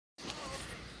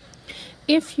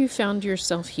If you found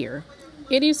yourself here,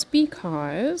 it is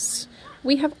because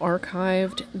we have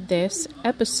archived this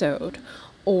episode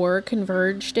or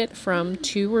converged it from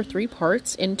 2 or 3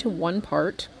 parts into one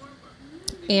part,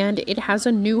 and it has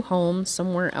a new home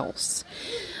somewhere else.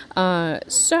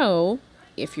 So,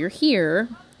 if you're here,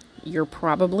 you're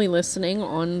probably listening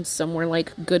on somewhere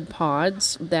like Good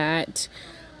Pods that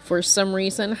for some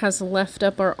reason has left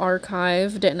up our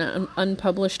archived and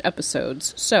unpublished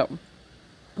episodes. So,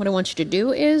 what I want you to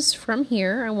do is, from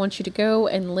here, I want you to go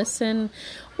and listen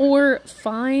or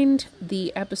find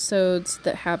the episodes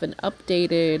that have an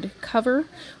updated cover,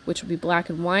 which will be black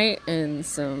and white and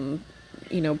some,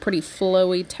 pretty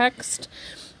flowy text.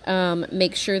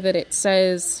 Make sure that it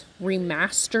says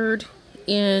remastered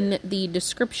in the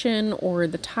description or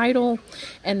the title,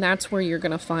 and that's where you're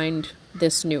going to find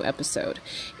this new episode.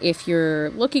 If you're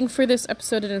looking for this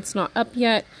episode and it's not up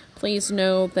yet, please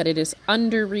know that it is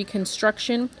under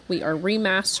reconstruction. We are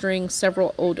remastering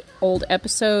several old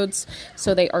episodes,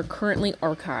 so they are currently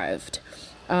archived.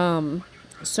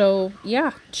 So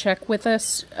yeah, check with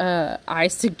us. I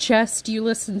suggest you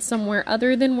listen somewhere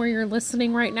other than where you're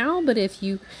listening right now, but if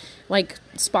you like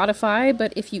Spotify,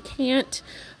 but if you can't,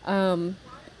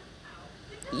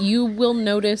 you will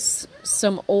notice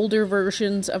some older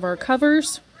versions of our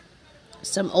covers,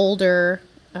 some older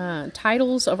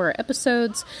titles of our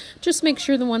episodes. Just make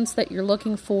sure the ones that you're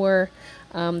looking for,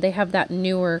 they have that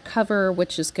newer cover,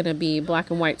 which is going to be black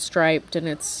and white striped, and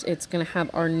it's going to have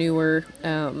our newer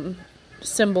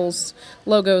symbols,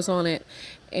 logos on it.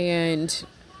 And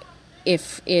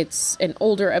if it's an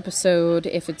older episode,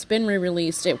 if it's been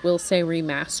re-released, it will say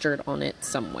remastered on it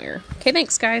somewhere. Okay,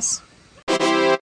 thanks guys.